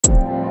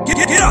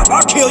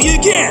kill you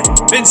again.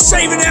 Been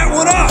saving that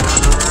one up.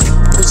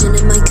 Vision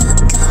in my cup,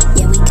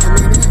 yeah, we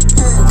coming up.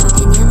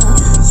 Cooking yellow,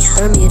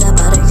 Bermuda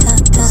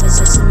Buttercup.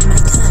 Vision in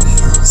my cup,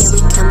 yeah, we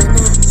coming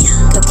up.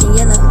 Cooking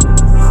yellow,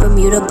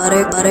 Bermuda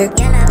butter.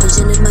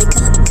 Vision in my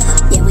cup,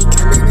 yeah, we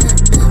coming up.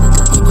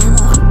 Cooking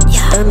yellow,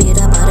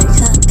 Bermuda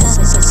Buttercup.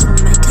 Vision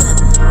in my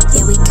cup,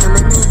 yeah, we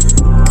coming up.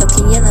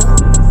 Cooking yellow,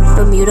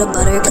 Bermuda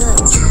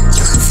Buttercup.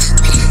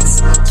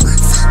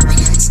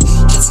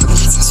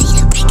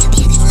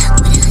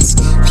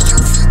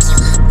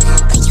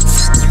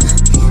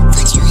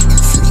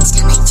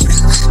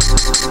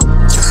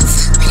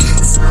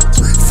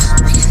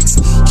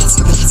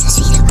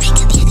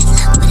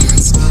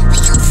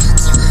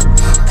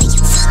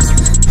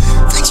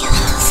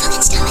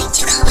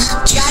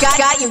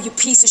 Got you, you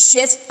piece of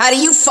shit. How do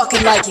you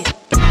fucking like it?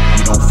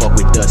 You don't fuck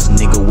with us,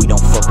 nigga, we don't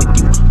fuck with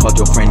you. Called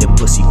your friend a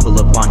pussy, pull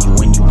up on you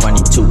when you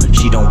running too.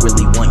 She don't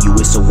really want you,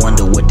 it's a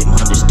wonder what them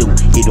hunters do.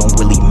 It don't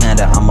really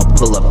matter, I'ma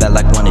pull up at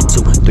like 1 or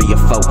 2, 3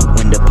 or 4.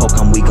 When the poke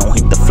come, we gon'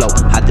 hit the flow.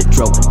 Hide the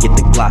dro, get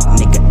the Glock,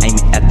 nigga, aim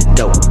it at the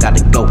dope.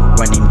 Gotta go,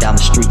 running down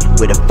the street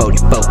with a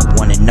 44.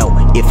 Wanna know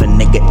if a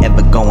nigga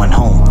ever going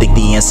home? Think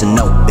the answer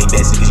no. Big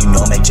bad cause you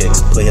know I make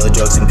checks. Put hella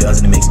drugs and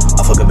guns in the mix.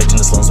 I'll fuck a bitch in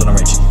the slums when I'm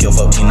rich. Kill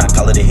 14, I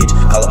call it a hitch.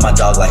 Call up my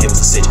dog like it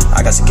was a sitch.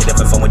 I got some kid up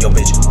and phone with your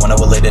bitch. 1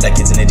 hour later, that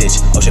kid's in the ditch.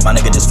 Oh shit, my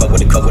nigga just fuck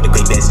with a coke with a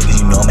big bad cause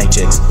you know I make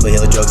checks. Put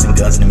hella drugs and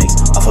guns in the mix.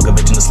 I'll fuck a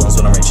bitch in the slums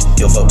when I'm rich.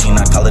 Kill 14,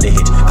 I call it a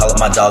hitch. Call up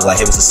my dog like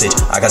it was a sitch.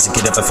 I got some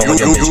kid up and phone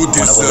with your bitch.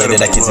 1 hour later,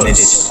 that kid's in the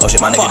ditch. Oh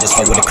shit, my nigga just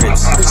fuck with the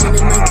Crips. Vision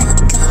in my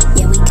cup,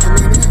 yeah, we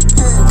coming up.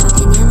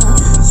 Cooking yellow,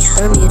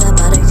 Bermuda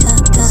Buttercup.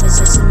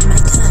 Vision in my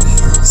cup,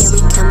 yeah, we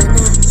coming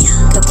up.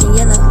 Cooking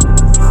yellow,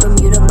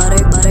 Bermuda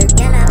butter.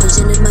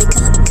 Vision in my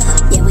cup,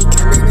 yeah, we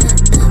coming up.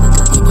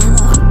 Cooking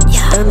yellow,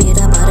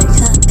 Bermuda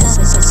Buttercup.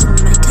 Vision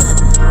in my cup,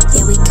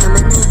 yeah, we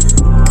coming up.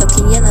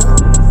 Cooking yellow,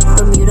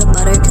 Bermuda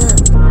Buttercup.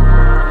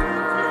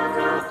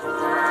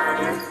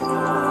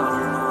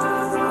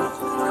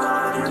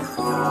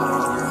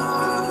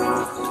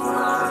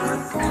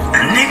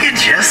 A nigga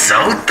just so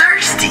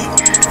thirsty.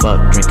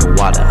 Fuck drinking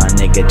water, a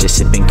nigga just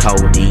sipping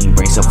codeine.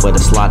 Brains up for the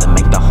slaughter,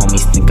 make the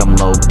homies think I'm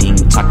loading.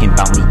 Talking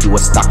about me, you a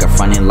stalker,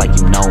 frontin' like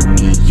you know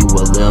me. You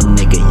a little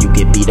nigga, you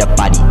get beat up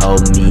by the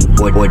old me.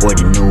 Or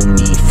the new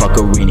me, fuck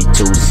a Rennie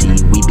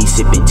 2C. We be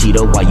sipping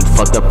Tito while you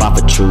fucked up off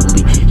a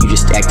Truly. You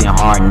just acting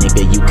hard,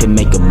 nigga, you can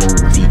make a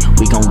movie.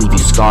 We gon' leave you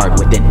scarred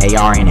with an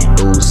AR and an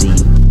Uzi.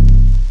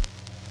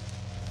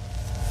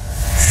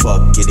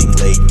 Fuck getting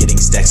late,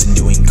 getting stacks and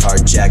doing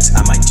carjacks.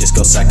 I might just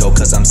go psycho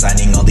cause I'm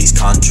signing all these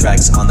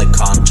contracts. On the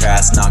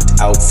contrast,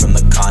 knocked out from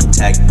the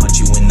contact. Punch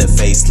you in the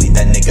face, leave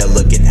that nigga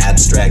looking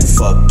abstract.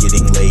 Fuck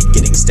getting late,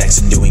 getting stacks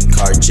and doing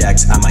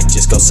carjacks. I might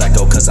just go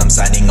psycho cause I'm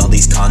signing all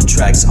these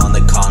contracts. On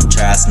the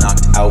contrast,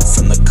 knocked out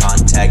from the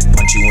contact.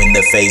 Punch you in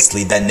the face,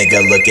 leave that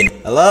nigga looking.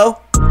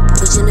 Hello?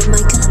 Vision in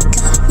my cup,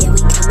 yeah,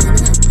 we coming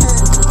up.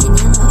 Cooking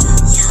yellow,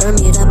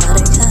 Bermuda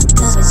Buttercup.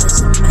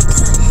 Vision in my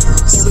cup,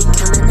 yeah, we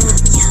coming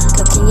up.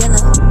 Cooking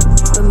yellow,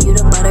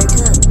 Bermuda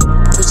Buttercup.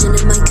 Vision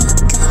in my cup,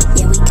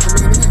 yeah, we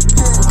coming up.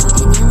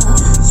 Cooking yellow,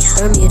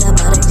 Bermuda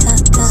Buttercup.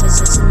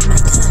 Vision in my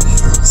cup,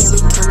 yeah, we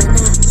coming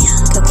up.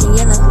 Cooking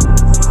yellow,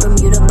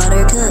 Bermuda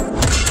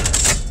Buttercup.